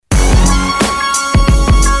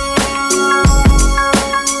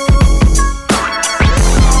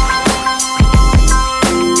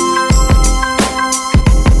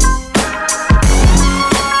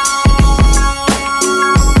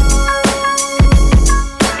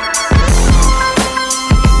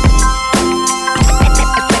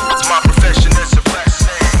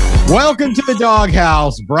Welcome to the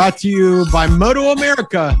DawgHouse, brought to you by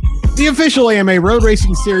MotoAmerica, the official AMA road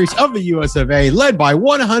racing series of the US of A, led by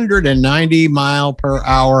 190 mile per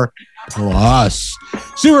hour plus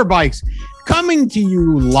superbikes, coming to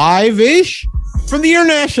you live-ish from the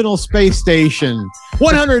International Space Station,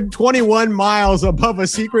 121 miles above a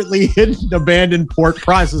secretly hidden abandoned pork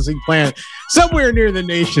processing plant somewhere near the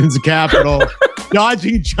nation's capital,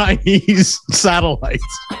 dodging Chinese satellites.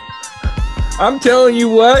 I'm telling you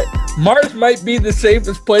what, Mars might be the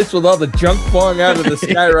safest place with all the junk falling out of the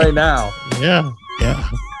sky right now. Yeah.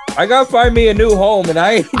 I gotta find me a new home, and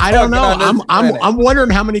I don't know. I'm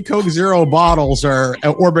wondering how many Coke Zero bottles are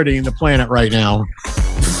orbiting the planet right now.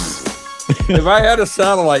 If I had a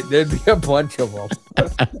satellite, there'd be a bunch of them.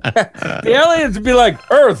 The aliens would be like,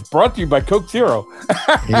 Earth, brought to you by Coke Zero.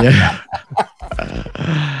 Yeah.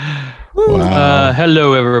 Wow.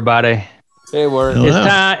 Hello, everybody. Hey, Warren.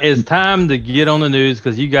 It's time to get on the news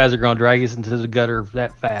because you guys are going to drag us into the gutter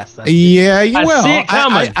that fast. Yeah, you will. See it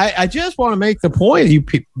coming. I just want to make the point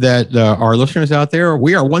that our listeners out there,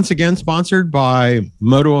 we are once again sponsored by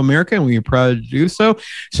MotoAmerica, and we are proud to do so.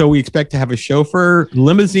 So we expect to have a chauffeur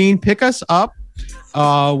limousine pick us up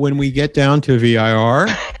when we get down to VIR.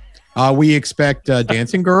 We expect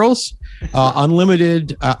dancing girls,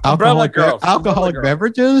 unlimited alcoholic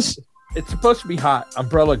beverages. It's supposed to be hot.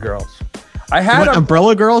 Umbrella girls. I had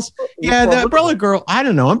umbrella girls. Yeah, the umbrella girl. I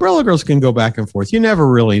don't know. Umbrella girls can go back and forth. You never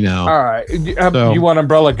really know. All right. You want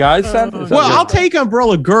umbrella guys then? Well, I'll take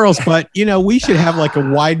umbrella girls, but we should have like a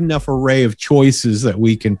wide enough array of choices that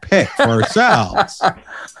we can pick for ourselves.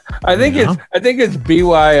 I think it's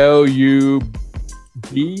BYOUB.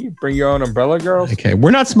 Bring your own umbrella girls. Okay,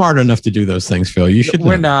 we're not smart enough to do those things, Phil. You should.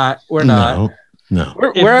 We're not. No.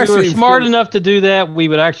 If we were smart enough to do that, we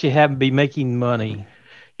would actually be making money.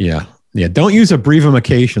 Yeah. Don't use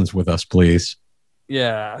abbreviations with us, please.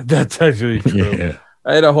 Yeah, that's actually true. Yeah.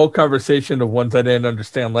 I had a whole conversation of ones I didn't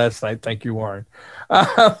understand last night. Thank you, Warren.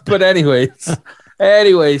 But anyways,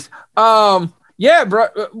 yeah, bro.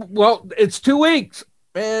 Well, it's 2 weeks,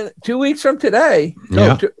 man. 2 weeks from today.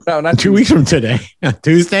 No, not 2 weeks from today.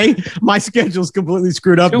 Tuesday. My schedule's completely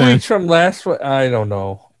screwed up. 2 weeks from last. I don't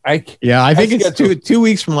know. I think it's 2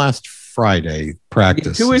 weeks from last Friday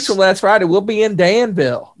practice. 2 weeks from last Friday, we'll be in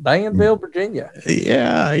Danville, Virginia.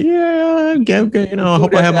 Yeah. I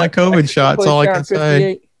hope I have my COVID shot. That's all I can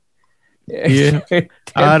say. Yeah.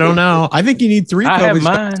 I don't know. I think you need 3 COVID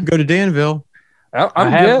shots to go to Danville. I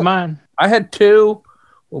have mine. I had 2.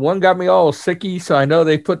 One got me all sicky, so I know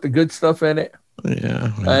they put the good stuff in it.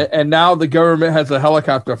 Yeah. And now the government has a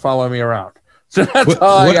helicopter following me around. So that's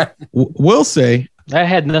all I got. We'll see. I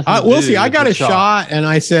had nothing. We'll see. I got a shot, and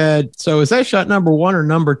I said, "So is that shot number 1 or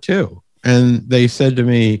number 2?" And they said to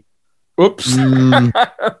me, "Oops,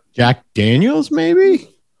 Jack Daniels, maybe."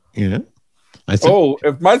 I said, "Oh,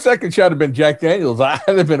 if my second shot had been Jack Daniels, I'd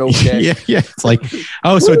have been okay." yeah. It's like,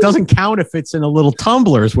 so it doesn't count if it's in a little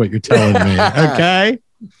tumbler, is what you're telling me? Okay.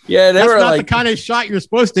 Yeah, that's not the kind of shot you're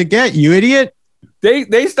supposed to get, you idiot.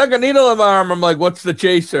 They stuck a needle in my arm. I'm like, "What's the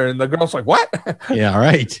chaser?" And the girl's like, "What?" Yeah,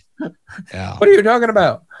 right. Yeah. What are you talking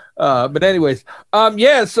about? But anyways,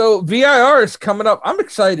 so VIR is coming up. I'm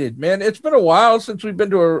excited, man. It's been a while since we've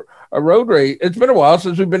been to a road race. It's been a while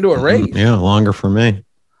since we've been to a race. Yeah, longer for me.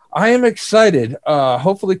 I am excited.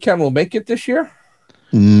 Hopefully Ken will make it this year.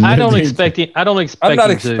 I don't expect it. I'm not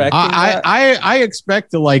expecting that. I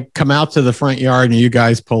expect to come out to the front yard and you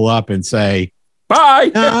guys pull up and say,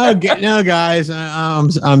 "Bye." No, guys.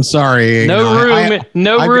 I'm sorry. No room.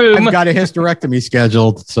 I've got a hysterectomy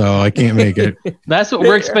scheduled, so I can't make it. That's what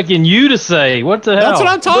we're expecting you to say. What the hell? That's what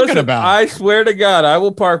I'm talking about. I swear to God, I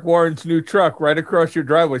will park Warren's new truck right across your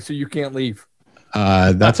driveway so you can't leave.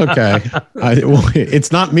 That's okay.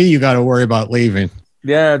 It's not me you got to worry about leaving.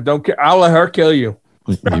 Yeah, don't care. I'll let her kill you.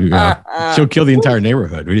 She'll kill the entire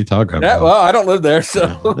neighborhood. What are you talking about? Well, I don't live there,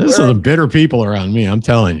 so this is the bitter people around me. I'm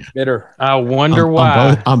telling you. Bitter. I wonder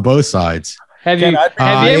why. On both sides. Have you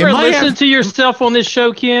ever listened to yourself on this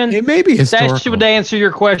show, Ken? It may be historical. That should answer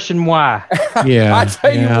your question. Why? Yeah, I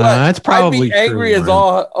tell you what, that's probably I'd be angry as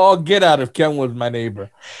all get out if Ken was my neighbor.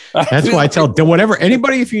 That's why I tell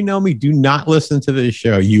anybody, if you know me, do not listen to this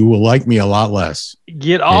show. You will like me a lot less.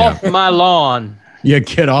 Get off my lawn. Yeah,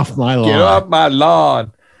 get off my lawn. Get off my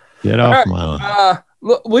lawn. Get off my lawn.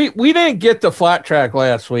 Look, we didn't get the flat track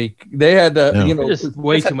last week. They had just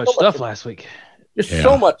way too much stuff last week. Just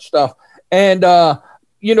so much stuff. And I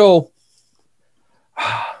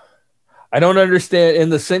don't understand in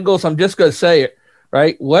the singles. I'm just gonna say it,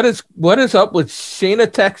 right? What is up with Shayna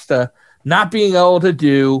Texter not being able to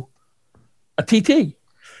do a TT?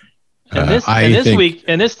 And this week,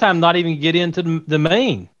 and this time, not even get into the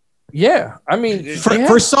main. Yeah, I mean,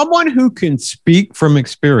 for someone who can speak from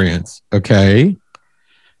experience, okay,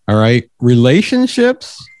 all right,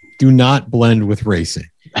 relationships do not blend with racing.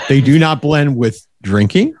 They do not blend with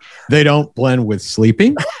drinking. They don't blend with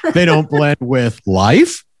sleeping. They don't blend with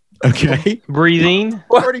life. Okay, breathing.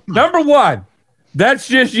 Well, number one, that's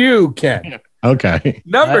just you, Ken. Okay.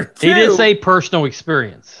 Number two, he did say personal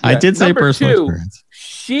experience. I did say personal experience.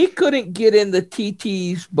 She couldn't get in the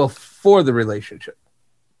TTs before the relationship.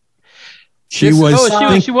 She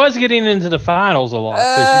was getting into the finals a lot. So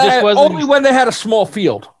she just wasn't only when they had a small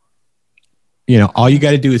field. You know, all you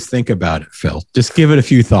got to do is think about it, Phil. Just give it a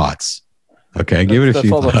few thoughts. Okay, give it a few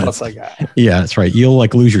thoughts. That's all the thoughts I got. Yeah, that's right. You'll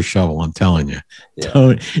lose your shovel. I'm telling you. Yeah.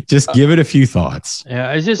 Don't just give it a few thoughts.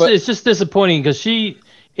 Yeah, it's just disappointing because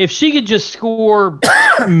if she could just score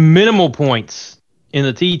minimal points in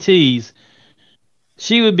the TTs,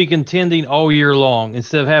 she would be contending all year long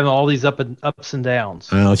instead of having all these ups and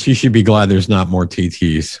downs. Well, she should be glad there's not more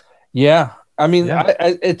TTs. Yeah. I mean,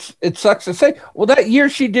 it sucks to say. Well, that year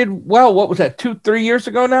she did well. What was that, 2-3 years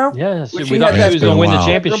ago now? Yeah, we thought she was going to win the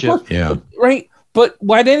championship. Yeah. Right. But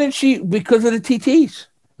why didn't she? Because of the TTs.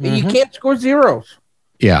 Mm-hmm. You can't score zeros.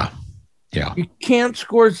 Yeah. Yeah. You can't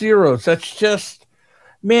score zeros. That's just,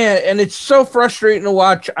 man, and it's so frustrating to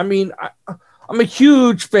watch. I mean, I'm a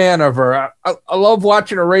huge fan of her. I love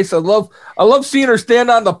watching her race. I love seeing her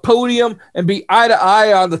stand on the podium and be eye to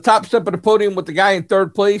eye on the top step of the podium with the guy in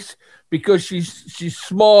third place because she's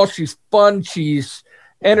small, she's fun, she's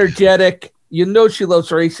energetic. You know she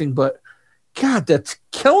loves racing, but God, that's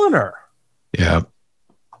killing her. Yeah,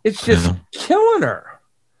 it's just killing her,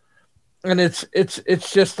 and it's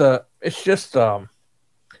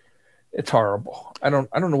horrible. I don't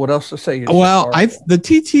know what else to say. Well, the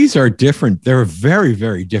TTs are different. They're a very,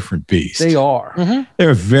 very different beast. They are. Mm-hmm. They're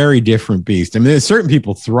a very different beast. I mean, there's certain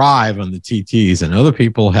people thrive on the TTs, and other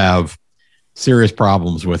people have serious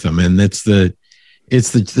problems with them. And it's the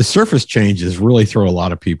surface changes really throw a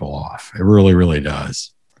lot of people off. It really, really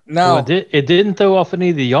does. No, it didn't throw off any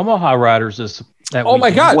of the Yamaha riders that weekend.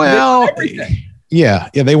 My God! Well, yeah,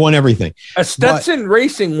 they won everything. Stetson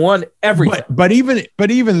Racing won everything. But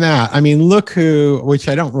even that, I mean, look which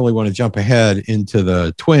I don't really want to jump ahead into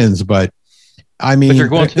the twins, but I mean,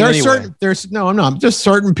 there's just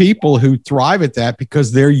certain people who thrive at that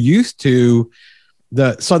because they're used to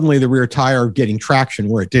suddenly the rear tire getting traction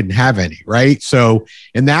where it didn't have any, right? So,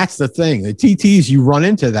 and that's the thing. The TTs, you run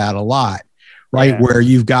into that a lot, right? Yeah. Where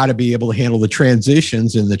you've got to be able to handle the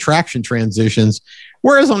transitions and the traction transitions.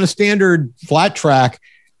 Whereas on a standard flat track,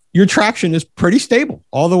 your traction is pretty stable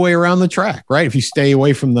all the way around the track, right? If you stay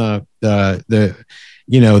away from the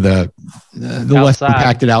less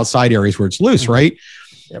impacted outside areas where it's loose, right?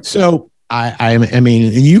 Yep. So I mean,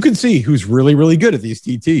 and you can see who's really, really good at these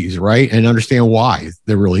TTs, right? And understand why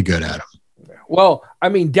they're really good at them. Well, I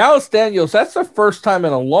mean, Dallas Daniels, that's the first time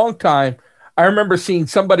in a long time I remember seeing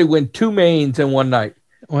somebody win 2 mains in one night.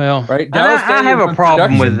 Well, right? I have a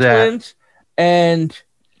problem with that. And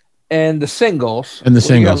the singles. And the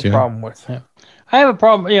singles, yeah. Problem with. Yeah. I have a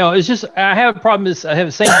problem. It's just I have a problem. I have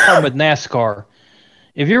the same problem with NASCAR.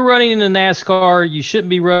 If you're running in the NASCAR, you shouldn't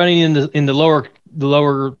be running in the lower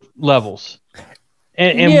levels.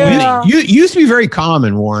 And you used to be very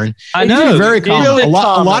common, Warren. I know, very common. A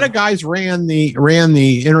lot of guys ran the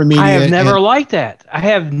intermediate. I have never liked that. I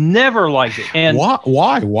have never liked it. And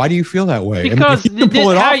why? Why do you feel that way? Because if you can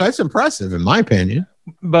pull it off, that's impressive, in my opinion.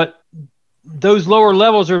 But those lower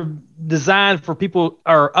levels are designed for people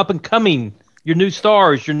are up and coming. Your new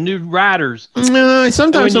stars, your new riders. Sometimes some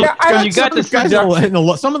of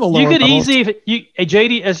the lower. You could easily,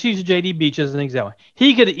 JD. Let's use JD Beach as an example.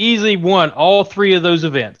 He could easily won all 3 of those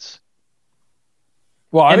events.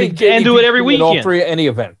 Well, and do it every weekend. All 3 of any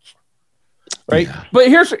events, right? Yeah. But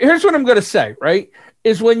here's what I'm going to say. Right,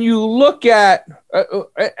 is when you look at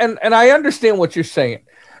and I understand what you're saying,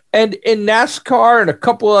 and in NASCAR and a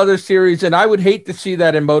couple other series, and I would hate to see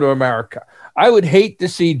that in MotoAmerica. I would hate to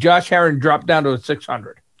see Josh Herron drop down to a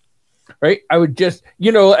 600, right? I would just,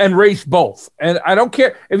 and race both. And I don't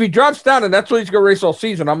care if he drops down and that's what he's going to race all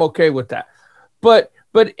season. I'm okay with that. But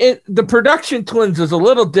the production twins is a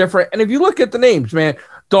little different. And if you look at the names, man,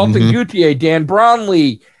 Dalton Gutier, Dan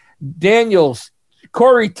Brownlee, Daniels,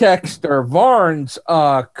 Corey Texter, Varnes,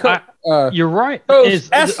 you're right. It's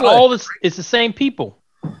the same people.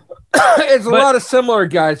 It's a lot of similar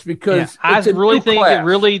guys because I really think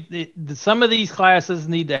that some of these classes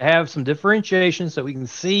need to have some differentiation so we can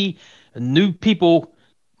see new people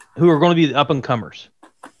who are going to be the up and comers.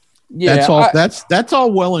 Yeah, that's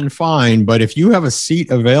all well and fine, but if you have a seat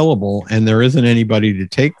available and there isn't anybody to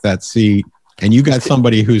take that seat, and you got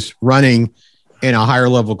somebody who's running in a higher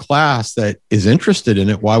level class that is interested in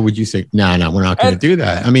it, why would you say, no, we're not going to do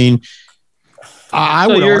that? I mean,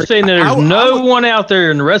 you're saying that there's no one out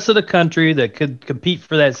there in the rest of the country that could compete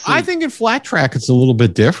for that seat? I think in flat track, it's a little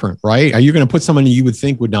bit different, right? Are you going to put someone you would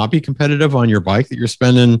think would not be competitive on your bike that you're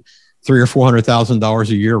spending $300,000 or $400,000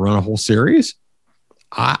 a year around a whole series?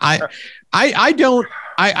 I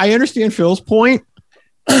understand Phil's point.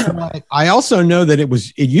 I also know that it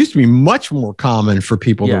used to be much more common for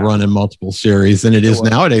people to run in multiple series than it is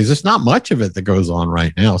nowadays. There's not much of it that goes on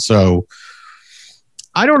right now. So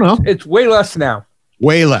I don't know. It's way less now.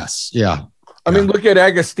 Way less. Yeah. I mean, look at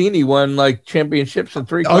Agostini won like championships in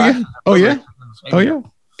 3 classes. Oh yeah.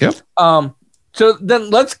 Yep. So then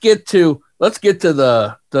let's get to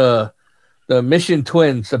the Mission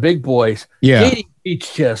Twins, the big boys. Yeah. Katie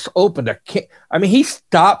Beach just opened he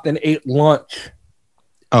stopped and ate lunch.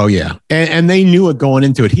 Oh yeah. And they knew it going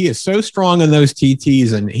into it. He is so strong in those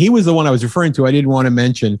TTs, and he was the one I was referring to. I didn't want to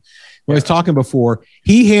mention when I was talking before.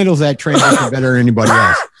 He handles that transition better than anybody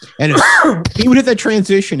else. And he would hit that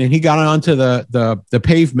transition and he got onto the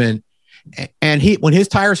pavement, and when his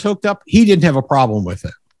tires hooked up, he didn't have a problem with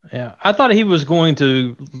it. Yeah. I thought he was going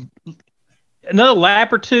to another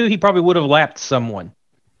lap or two. He probably would have lapped someone.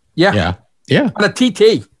 Yeah. On a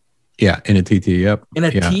TT. Yeah, in a TT, yep. In a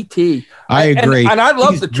TT. I agree. And I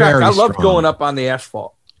love the track. I love going up on the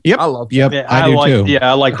asphalt. Yep. I love Yep. Yeah, I do too. Yeah,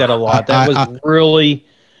 I like that a lot. That was really,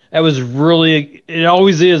 it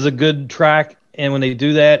always is a good track. And when they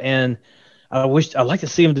do that, and I'd like to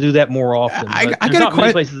see them to do that more often. I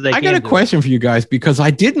got a question for you guys, because I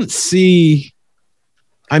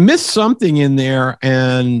missed something in there.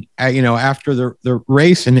 And, after the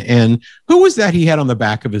race and who was that he had on the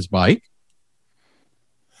back of his bike?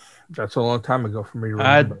 That's a long time ago for me.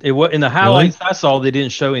 In the highlights I saw, they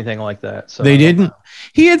didn't show anything like that. So they didn't.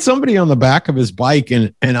 He had somebody on the back of his bike,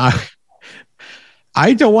 and I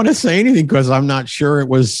don't want to say anything because I'm not sure it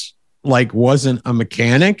was wasn't a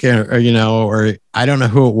mechanic or I don't know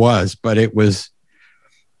who it was, but it was.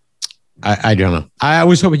 I don't know. I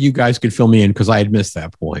was hoping you guys could fill me in because I had missed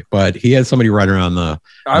that point. But he had somebody right around I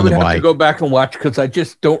would have to go back and watch because I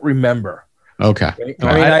just don't remember. Okay.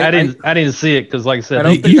 I didn't see it because, like I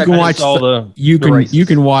said, you can watch you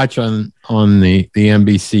can watch on the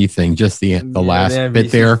NBC thing just the last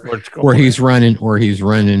bit there where he's running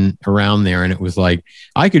around there, and it was like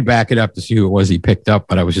I could back it up to see who it was he picked up,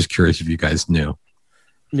 but I was just curious if you guys knew.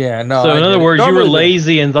 Yeah, no. So in other words, you were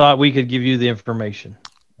lazy and thought we could give you the information.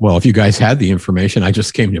 Well, if you guys had the information, I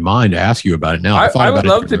just came to mind to ask you about it now. I would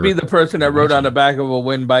love to be the person that rode on the back of a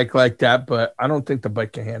wind bike like that, but I don't think the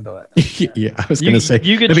bike can handle it. Yeah, I was going to say,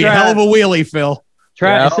 you could be a hell of a wheelie, Phil.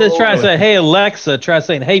 Try to say, hey, Alexa, try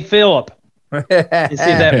saying, hey, Philip. You see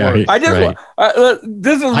that works.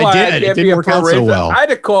 This is why I can't be a pro racer. I had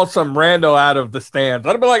to call some rando out of the stands.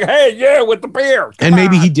 I'd be like, hey, yeah, with the beer. And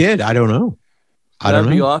maybe he did. I don't know. That'd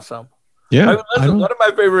be awesome. Yeah. One of my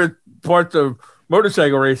favorite parts of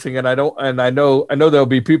motorcycle racing, and I know there'll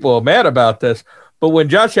be people mad about this, but when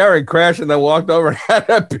Josh Herring crashed and then walked over and had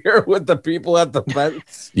a beer with the people at the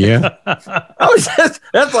fence,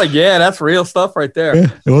 that's real stuff right there. Yeah.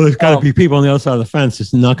 Well, there's got to be people on the other side of the fence.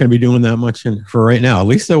 It's not going to be doing that much for right now. At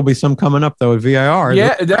least there will be some coming up though at VIR.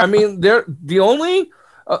 Yeah, I mean they're the only.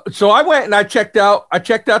 So I went and I checked out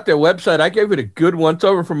their website. I gave it a good once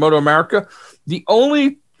over for MotoAmerica. The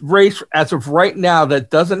only race as of right now that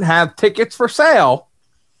doesn't have tickets for sale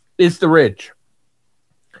is the Ridge,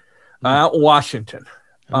 Washington.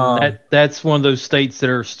 That's one of those states that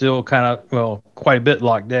are still quite a bit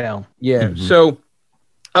locked down. Yeah. Mm-hmm. So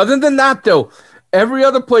other than that, though, every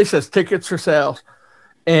other place has tickets for sale,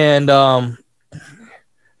 and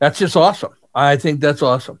that's just awesome. I think that's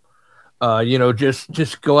awesome.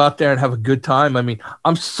 Just go out there and have a good time. I mean,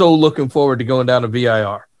 I'm so looking forward to going down to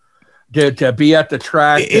VIR. To be at the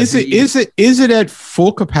track. Is it at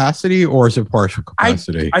full capacity or is it partial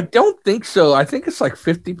capacity? I don't think so. I think it's like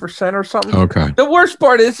 50% or something. Okay. The worst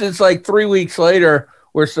part is it's like 3 weeks later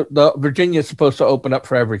where the Virginia's supposed to open up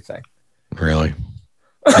for everything. Really?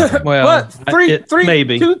 Well,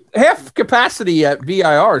 maybe half capacity at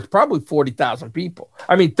VIR is probably 40,000 people.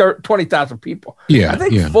 I mean, 20,000 people. Yeah. I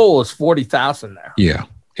think full is 40,000 there. Yeah.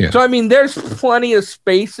 So I mean, there's plenty of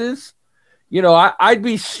spaces. I'd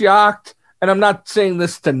be shocked, and I'm not saying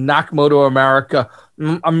this to knock MotoAmerica.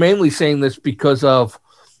 I'm mainly saying this because of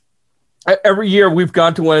every year we've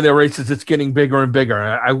gone to one of their races, it's getting bigger and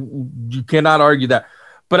bigger. You cannot argue that.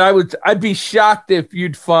 But I'd be shocked if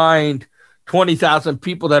you'd find 20,000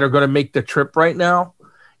 people that are going to make the trip right now.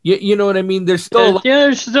 You know what I mean? There's still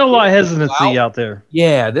there's still a lot of hesitancy out there.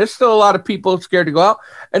 Yeah, there's still a lot of people scared to go out.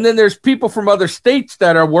 And then there's people from other states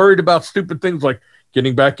that are worried about stupid things like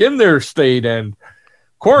getting back in their state and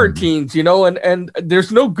quarantines, and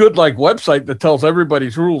there's no good website that tells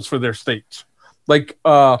everybody's rules for their states.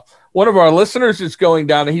 One of our listeners is going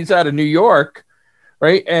down and he's out of New York,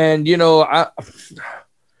 right? And,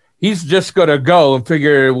 he's just going to go and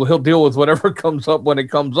figure he'll deal with whatever comes up when it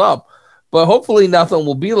comes up. But hopefully nothing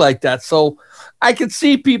will be like that. So I can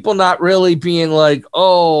see people not really being like,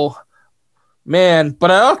 oh, man.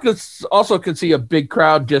 But I also can see a big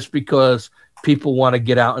crowd just because people want to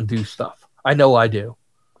get out and do stuff. I know I do.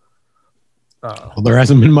 Well, there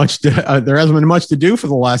hasn't been much to do for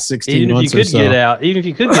the last 16 months or so. Even if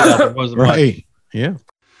you could get out, there wasn't right. much. Yeah.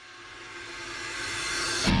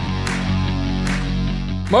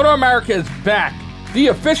 MotoAmerica is back. The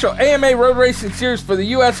official AMA Road Racing Series for the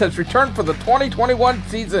U.S. has returned for the 2021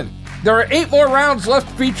 season. There are 8 more rounds left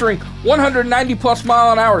featuring 190-plus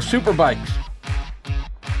mile-an-hour superbikes.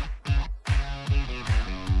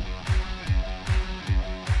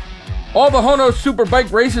 All the Hono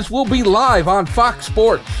Superbike races will be live on Fox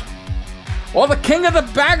Sports. All the King of the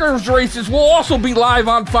Baggers races will also be live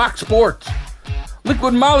on Fox Sports.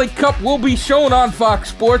 Liquid Molly Cup will be shown on Fox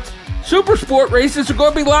Sports. Super Sport races are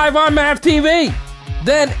going to be live on MAV TV.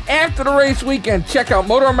 Then, after the race weekend, check out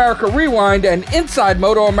MotoAmerica Rewind and Inside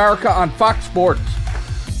MotoAmerica on Fox Sports.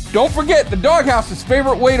 Don't forget, the DawgHouse's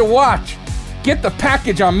favorite way to watch. Get the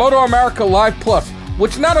package on MotoAmerica Live Plus,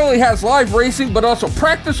 which not only has live racing, but also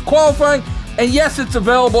practice, qualifying, and yes, it's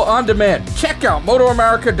available on demand. Check out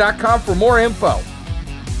MotoAmerica.com for more info.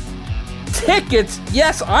 Tickets,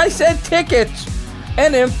 yes, I said tickets,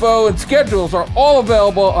 and info and schedules are all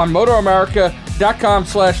available on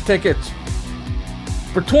MotoAmerica.com/tickets.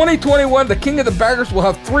 For 2021, the King of the Baggers will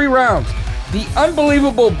have 3 rounds. The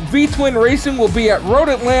unbelievable V-Twin Racing will be at Road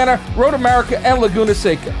Atlanta, Road America, and Laguna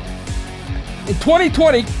Seca. In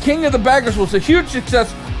 2020, King of the Baggers was a huge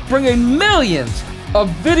success, bringing millions of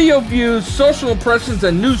video views, social impressions,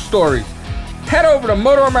 and news stories. Head over to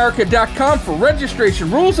MotoAmerica.com for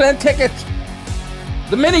registration rules and tickets.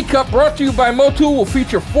 The Mini Cup, brought to you by Motul, will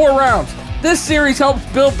feature 4 rounds. This series helps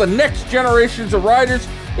build the next generations of riders.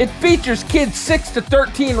 It features kids 6 to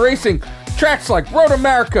 13 racing tracks like Road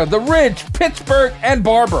America, The Ridge, Pittsburgh, and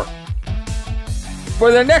Barber.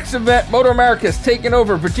 For their next event, MotoAmerica is taking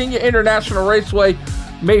over Virginia International Raceway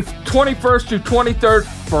May 21st to 23rd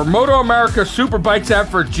for MotoAmerica Superbikes at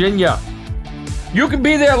Virginia. You can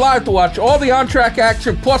be there live to watch all the on-track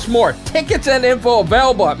action plus more. Tickets and info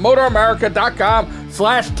available at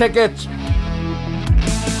MotoAmerica.com/tickets.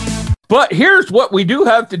 But here's what we do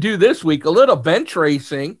have to do this week, a little bench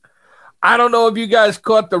racing. I don't know if you guys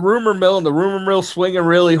caught the rumor mill, and the rumor mill swinging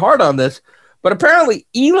really hard on this, but apparently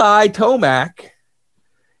Eli Tomac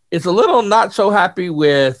is a little not so happy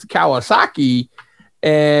with Kawasaki,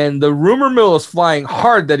 and the rumor mill is flying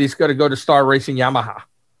hard that he's going to go to Star Racing Yamaha,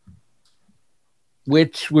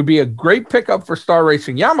 which would be a great pickup for Star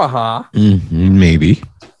Racing Yamaha.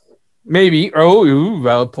 Maybe. Oh,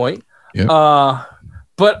 valid point. Yep.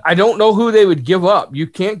 But I don't know who they would give up. You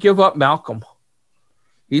can't give up Malcolm.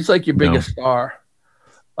 He's like your biggest star.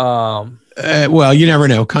 Well, you never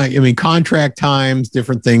know. Contract times,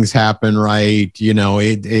 different things happen, right?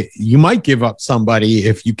 You might give up somebody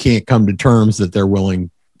if you can't come to terms that they're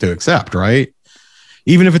willing to accept, right?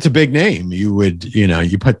 Even if it's a big name, you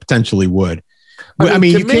potentially would. But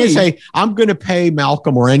you can't say, I'm going to pay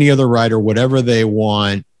Malcolm or any other rider whatever they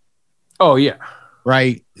want. Oh, yeah.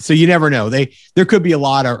 Right. So you never know. There could be a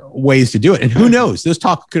lot of ways to do it. And who knows? This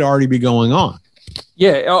talk could already be going on.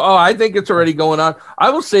 Yeah. Oh, I think it's already going on.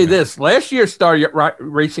 I will say this. Last year's Star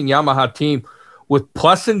Racing Yamaha team with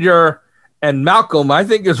Plessinger and Malcolm, I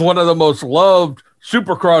think, is one of the most loved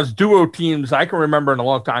Supercross duo teams I can remember in a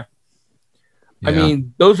long time. Yeah.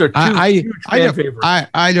 Those are two huge fan favorites.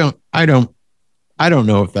 I don't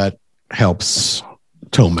know if that helps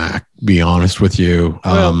Tomac, be honest with you.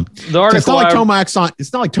 The article it's not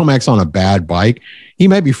like Tomac's on a bad bike. He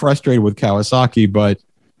may be frustrated with Kawasaki, but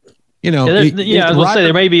I was going to say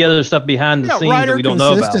there may be other stuff behind the scenes that we don't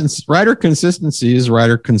know about. Rider consistency is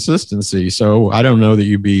rider consistency. So I don't know that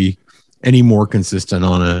you'd be any more consistent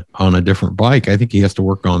on a different bike. I think he has to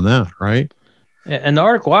work on that, right? And the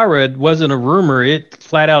article I read wasn't a rumor. It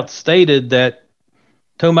flat out stated that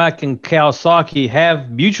Tomac and Kawasaki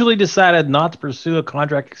have mutually decided not to pursue a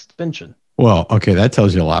contract extension. Well, okay, that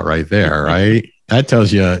tells you a lot right there, right? That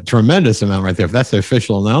tells you a tremendous amount right there. If that's the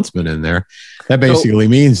official announcement in there, that basically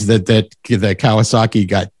means that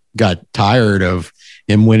Kawasaki got tired of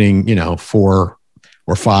him winning, 4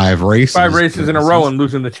 or 5 races. 5 races in a row and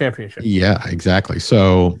losing the championship. Yeah, exactly.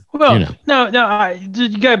 So, well, you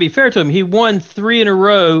got to be fair to him. He won 3 in a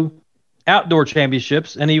row outdoor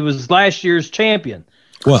championships, and he was last year's champion.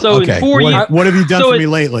 Well, so okay. In 4 years, what have you done for me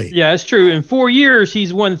lately? Yeah, it's true. In 4 years,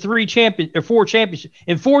 he's won 4 championships.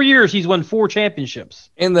 In 4 years, he's won 4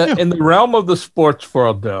 championships. In the realm of the sports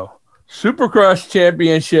world, though, Supercross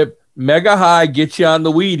championship, mega high, gets you on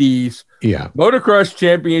the Wheaties. Yeah. Motocross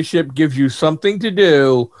championship gives you something to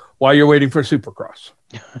do while you're waiting for Supercross.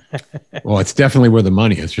 Well, it's definitely where the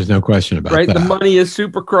money is. There's no question about that. Right, the money is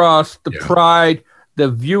Supercross, the pride,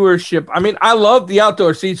 the viewership. I mean, I love the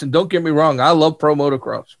outdoor season. Don't get me wrong. I love pro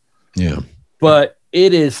motocross. Yeah. But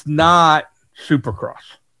it is not Supercross.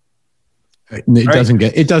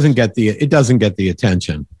 It doesn't get the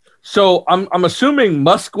attention. So I'm assuming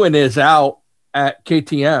Musquin is out at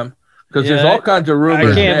KTM because there's all kinds of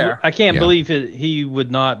rumors there. I can't believe he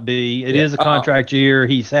would not be. It is a contract year.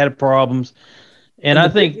 He's had problems. And I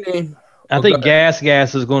think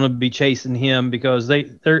Gas is going to be chasing him because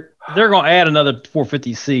they're going to add another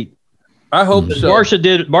 450 seat. I hope so.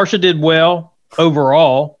 Barsha did well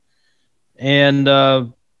overall, and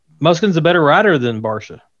Muskin's a better rider than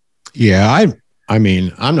Barsha. Yeah, I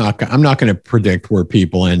mean, I'm not going to predict where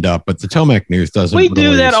people end up, but the Tomac news doesn't. We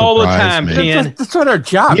do that all the time, Ken. That's not our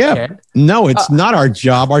job. Yeah, Ken. No, it's not our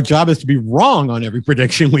job. Our job is to be wrong on every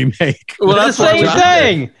prediction we make. Well, that's the same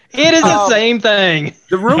thing. It is the same thing.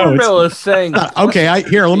 The rumor mill is saying. Okay,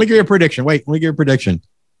 let me give you a prediction. Wait, let me give you a prediction.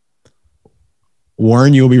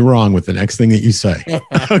 Warren, you'll be wrong with the next thing that you say.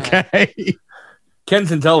 Okay.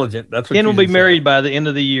 Ken's intelligent. That's what Ken will be married by the end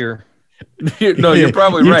of the year. No, you're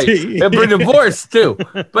probably right. He'll be divorced too,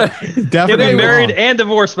 but definitely he'll be married and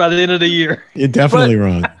divorced by the end of the year. You're definitely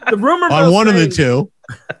wrong. The rumor mill on one of the two.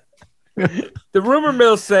 The rumor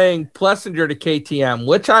mill saying Plessinger to KTM,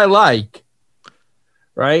 which I like.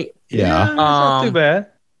 Right? Yeah. It's not too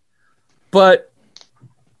bad. But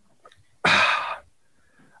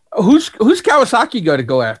who's Kawasaki going to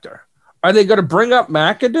go after? Are they going to bring up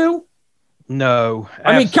McAdoo? No.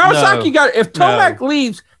 I mean, Kawasaki if Tomac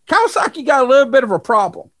leaves, Kawasaki got a little bit of a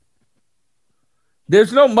problem.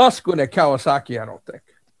 There's no Musquin at Kawasaki, I don't think.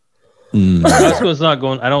 Musquin's not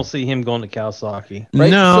going. I don't see him going to Kawasaki.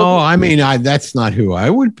 Right? No, I mean, that's not who I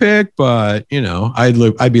would pick, but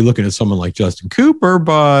I'd be looking at someone like Justin Cooper,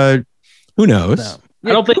 but who knows? No.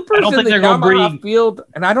 I don't think they're going to bring field,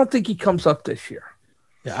 and I don't think he comes up this year.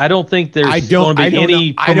 I don't think there's going to be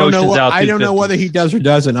any promotions out. I don't know whether he does or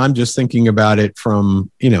doesn't. I'm just thinking about it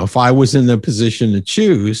from, if I was in the position to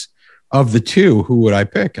choose of the two, who would I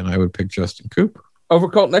pick? And I would pick Justin Cooper. Over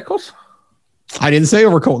Colt Nichols? I didn't say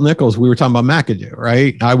over Colt Nichols. We were talking about McAdoo,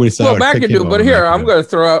 right? I would have said McAdoo, but here, I'm going to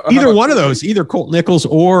throw out either one of those, either Colt Nichols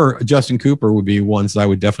or Justin Cooper would be ones that I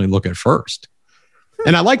would definitely look at first.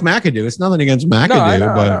 And I like McAdoo. It's nothing against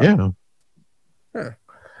McAdoo, but yeah.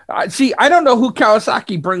 See, I don't know who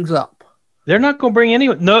Kawasaki brings up. They're not going to bring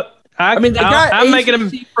anyone. No, they got I'm making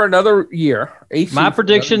them for another year. My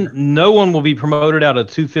prediction: no one will be promoted out of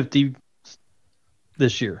 250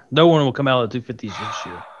 this year. No one will come out of 250 this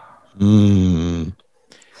year.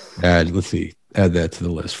 Let's see. Add that to the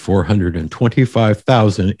list.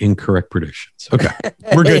 425,000 incorrect predictions. Okay,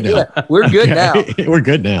 we're good now. We're good now. We're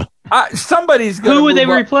good now. Somebody's going. Who would they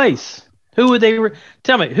replace? Who would they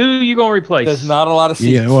tell me? Who are you going to replace? There's not a lot of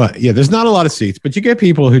seats. There's not a lot of seats, but you get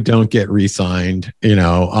people who don't get re-signed.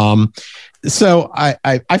 So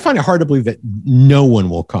I find it hard to believe that no one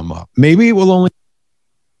will come up. Maybe it will only.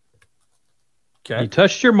 Okay. You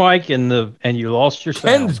touched your mic and you lost your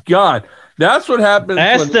sound. Ken's gone. That's what happens.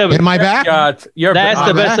 Am I back? That's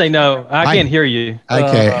the best thing. No, I can't hear you.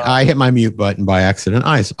 Okay, I hit my mute button by accident.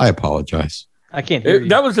 I apologize. I can't hear you.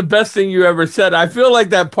 That was the best thing you ever said. I feel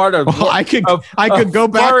like that part of I could go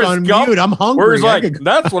back Forrest on Gump, mute. I'm hungry. Where he's like,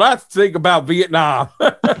 that's what I think about Vietnam.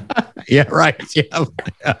 Yeah, right. Yeah.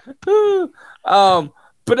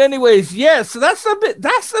 But anyways, so that's a big.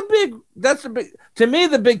 To me,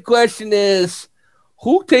 the big question is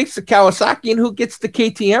who takes the Kawasaki and who gets the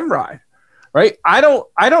KTM ride, right? I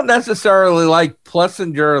don't necessarily like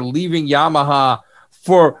Plessinger leaving Yamaha.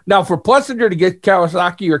 For Plessinger to get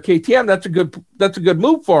Kawasaki or KTM, that's a good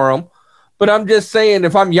move for him. But I'm just saying,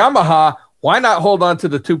 if I'm Yamaha, why not hold on to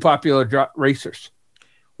the two popular racers?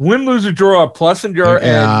 Win, lose, or draw, Plessinger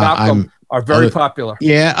and Malcolm are very popular.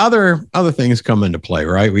 Yeah, other things come into play,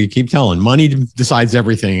 right? We keep telling money decides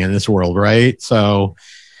everything in this world, right? So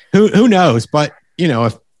who knows? But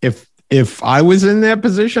if I was in that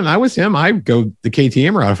position, I was him. I'd go the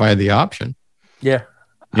KTM route if I had the option. Yeah.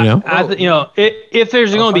 If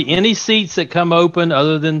there's going to be any seats that come open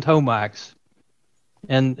other than Tomac's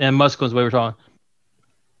and Musquin's, we were talking,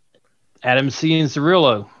 Adam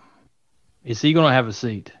Cianciarulo. Is he going to have a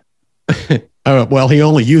seat? Well, he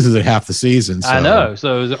only uses it half the season. So. I know.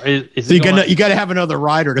 So you got to have another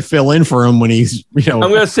rider to fill in for him when he's, I'm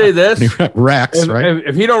going to say this: Rex, right?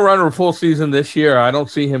 If he don't run a full season this year, I don't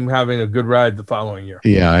see him having a good ride the following year.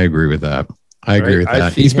 Yeah, I agree with that. I agree with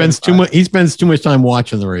that. He spends too much. He spends too much time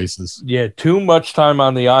watching the races. Yeah, too much time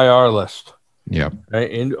on the IR list. Yep.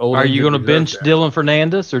 Right? Are you going to bench Dylan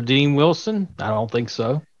Fernandez or Dean Wilson? I don't think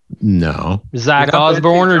so. No. Zach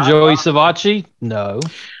Osborne or Joey Savacci? No.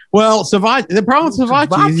 Well, the problem with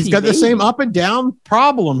Savacci is he's got the same up and down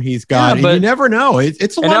problem he's got. Yeah, and you never know.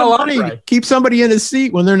 It's a lot of money to keep somebody in his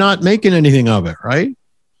seat when they're not making anything of it, right?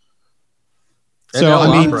 So,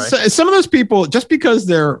 I mean, some of those people, just because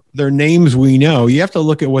they're names we know, you have to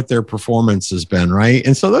look at what their performance has been, right?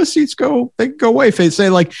 And so those seats go away. If they say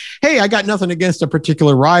like, hey, I got nothing against a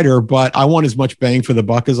particular rider, but I want as much bang for the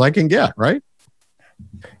buck as I can get, right?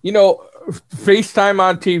 FaceTime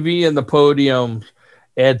on TV and the podiums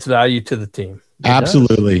adds value to the team.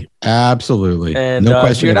 Absolutely. Absolutely. And no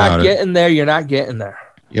question about it. You're not getting there.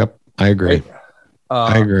 Yep. I agree. Right?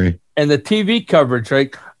 I agree. And the TV coverage,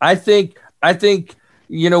 right? I think,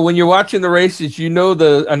 when you're watching the races,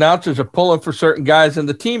 the announcers are pulling for certain guys, and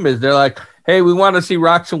the team is. They're like, hey, we want to see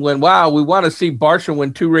Roxon win. Wow, we want to see Barsha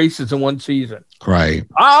win 2 races in one season. Right.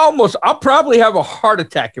 I'll probably have a heart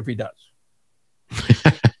attack if he does.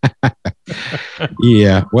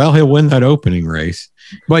 Yeah, well, he'll win that opening race.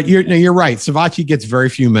 But you're right. Savacci gets very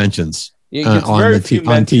few mentions on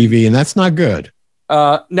TV, and that's not good.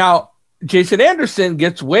 Now, Jason Anderson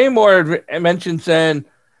gets way more mentions than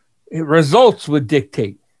results would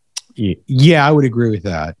dictate. Yeah, I would agree with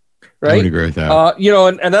that. Right? I would agree with that.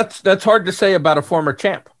 And that's hard to say about a former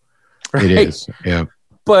champ. Right? It is, yeah.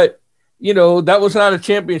 But, that was not a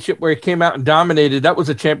championship where he came out and dominated. That was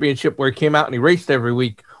a championship where he came out and he raced every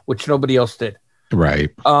week, which nobody else did.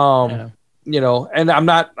 Right. And I'm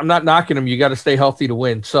not knocking him. You got to stay healthy to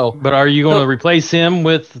win. So, but are you going to replace him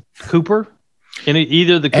with Cooper?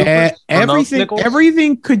 Either the Coopers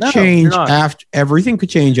everything could change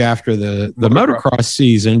after the motocross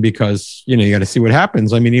season, because you got to see what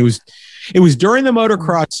happens. I mean, it was during the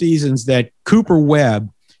motocross seasons that Cooper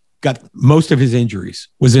Webb got most of his injuries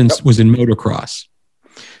was in motocross.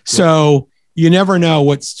 So you never know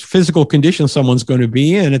what physical condition someone's going to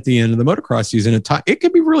be in at the end of the motocross season. It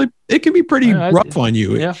could be pretty rough on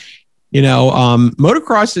you. Yeah.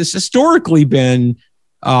 Motocross has historically been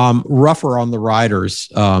rougher on the riders.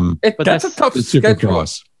 But that's a tough schedule.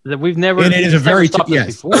 That we've never. And it is it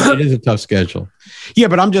is a tough schedule. Yeah,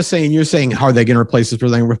 but I'm just saying. You're saying, how are they going to replace this? Or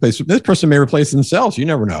they going to replace this person? May replace themselves. You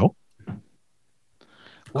never know.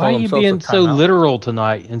 Why are you being so literal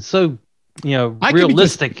tonight and so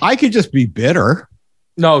realistic? I could just be bitter.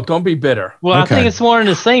 No, don't be bitter. Well, okay. I think it's one and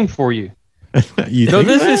the same for you. This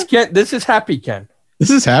is Ken. This is happy Ken. This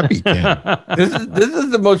is happy Ken. This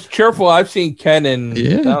is the most cheerful I've seen Ken in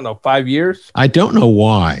I don't know, 5 years. I don't know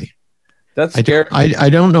why. That's scary. I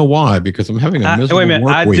don't know why, because I'm having a miserable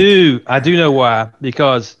work week. I do know why,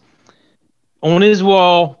 because on his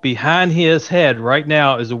wall behind his head right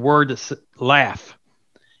now is a word that's laugh.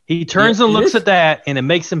 He turns and looks at that, and it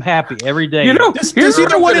makes him happy every day. Does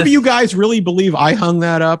either one of you guys really believe I hung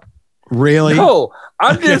that up? Really? No,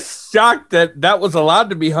 I'm just shocked that was allowed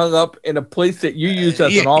to be hung up in a place that you use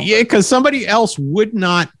as an office. Yeah, because somebody else would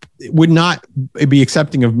not be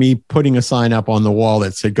accepting of me putting a sign up on the wall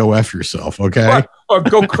that said "Go F yourself." Okay, or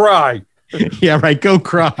go cry. Yeah, right. Go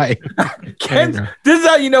cry. Ken, this is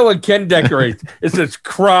how you know when Ken decorates. It says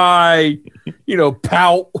 "cry,"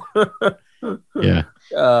 pout. Yeah.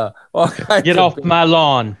 Get off my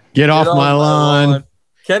lawn. Get off my lawn.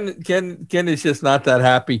 Ken is just not that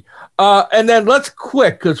happy. And then let's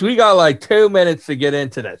quick, because we got like 2 minutes to get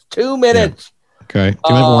into this. 2 minutes. Yeah. Okay.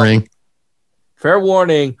 2 minute warning. Fair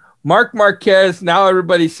warning. Marc Marquez. Now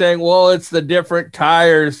everybody's saying, well, it's the different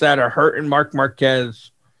tires that are hurting Marc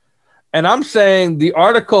Marquez. And I'm saying the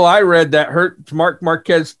article I read that hurts Marc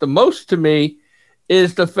Marquez the most to me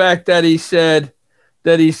is the fact that he said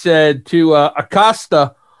to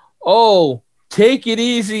Acosta, oh, take it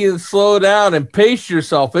easy and slow down and pace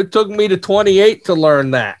yourself. It took me to 28 to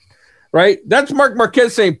learn that, right? That's Marc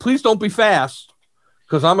Marquez saying, please don't be fast,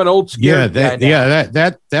 because I'm an old scared guy now.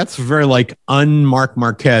 That's very like un-Marc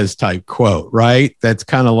Marquez type quote, right? That's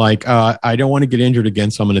kind of like, I don't want to get injured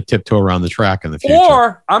again, so I'm going to tiptoe around the track in the future.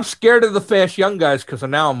 Or I'm scared of the fast young guys because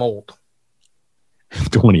now I'm old.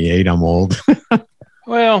 28, I'm old.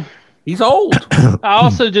 Well, he's old. I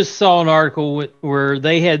also just saw an article where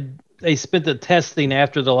they spent the testing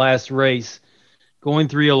after the last race, going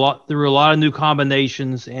through a lot of new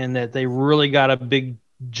combinations, and that they really got a big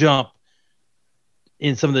jump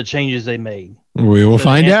in some of the changes they made. We will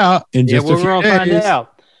find out in just a few days. We're going to find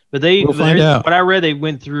out. But we'll find out. What I read, they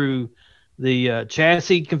went through the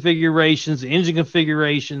chassis configurations, the engine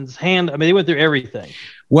configurations, they went through everything.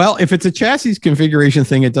 Well, if it's a chassis configuration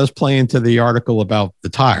thing, it does play into the article about the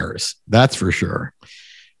tires. That's for sure.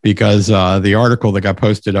 Because the article that got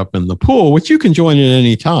posted up in the pool, which you can join at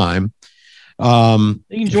any time. You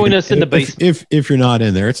can join us in the basement. If you're not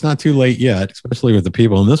in there, it's not too late yet, especially with the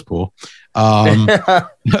people in this pool. But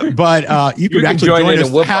you could actually join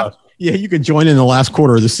us. You could join in the last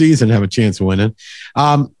quarter of the season, have a chance of winning.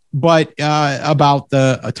 But about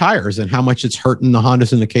the tires and how much it's hurting the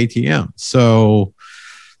Hondas and the KTM. So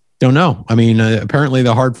don't know. I mean, apparently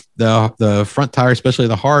the front tire, especially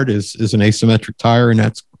the hard, is an asymmetric tire, and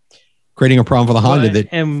that's creating a problem for the Honda.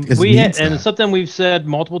 And something we've said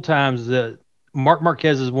multiple times that Marc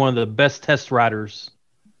Marquez is one of the best test riders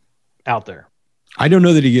out there. I don't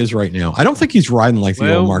know that he is right now. I don't think he's riding like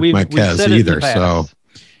the old Marc Marquez either. So,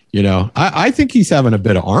 I think he's having a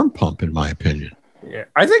bit of arm pump, in my opinion. Yeah,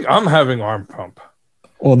 I think I'm having arm pump.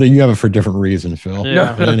 Well, then you have it for a different reason, Phil.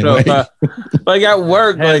 Yeah. Anyway. Like at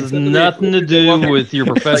work, has nothing to do with your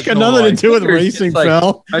professional. It's got nothing to do with racing,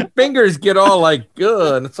 Phil. My fingers get all like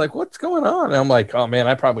good, and it's like, what's going on? And I'm like, oh man,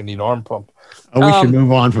 I probably need arm pump. Oh, we should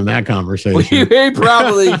move on from that conversation. We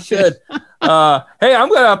probably should. Hey, I'm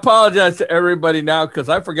going to apologize to everybody now because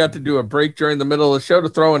I forgot to do a break during the middle of the show to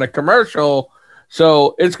throw in a commercial.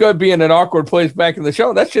 So it's going to be in an awkward place back in the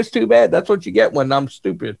show. That's just too bad. That's what you get when I'm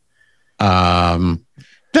stupid.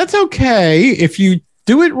 That's okay. If you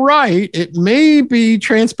do it right, it may be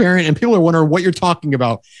transparent and people are wondering what you're talking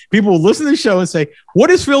about. People will listen to the show and say, what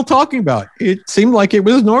is Phil talking about? It seemed like it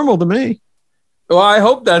was normal to me. Well, I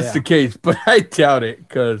hope that's the case, but I doubt it.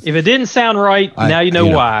 Because if it didn't sound right, now you know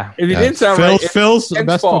why. If it didn't sound right,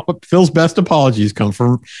 Phil's best apologies come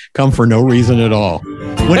for no reason at all.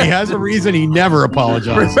 When he has a reason, he never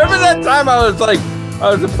apologizes. Remember that time I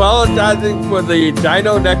was apologizing for the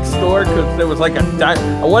dyno next door because there was like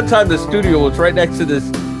one time the studio was right next to this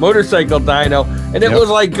motorcycle dyno, and it was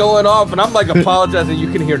like going off, and I'm like apologizing.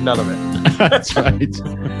 You can hear none of it. That's right.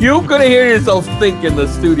 You could hear yourself think in the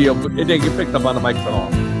studio, but it didn't get picked up on the mic at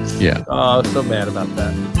all. Yeah. Oh, so mad about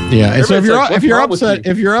that. Yeah. And so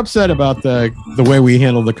if you're upset about the way we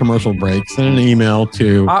handle the commercial breaks, send an email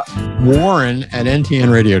to Warren at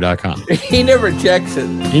ntnradio.com. He never checks it.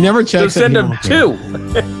 He never checks so it. Send him two.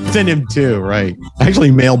 Send him two, right.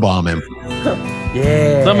 Actually mail bomb him.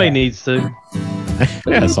 Yeah. Somebody needs to.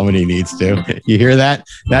 Yeah, somebody needs to. You hear that?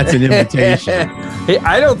 That's an invitation. Hey,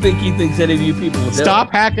 I don't think he thinks any of you people will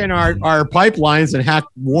stop hacking our pipelines and hack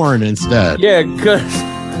Warren instead. Yeah, because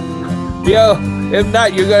if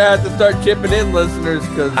not, you're gonna have to start chipping in, listeners.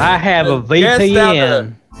 Because I have a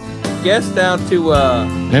VPN. Guess down to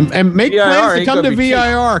and make plans to come to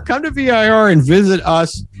VIR. Come to VIR and visit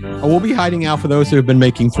us. We'll be hiding out for those who have been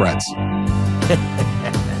making threats.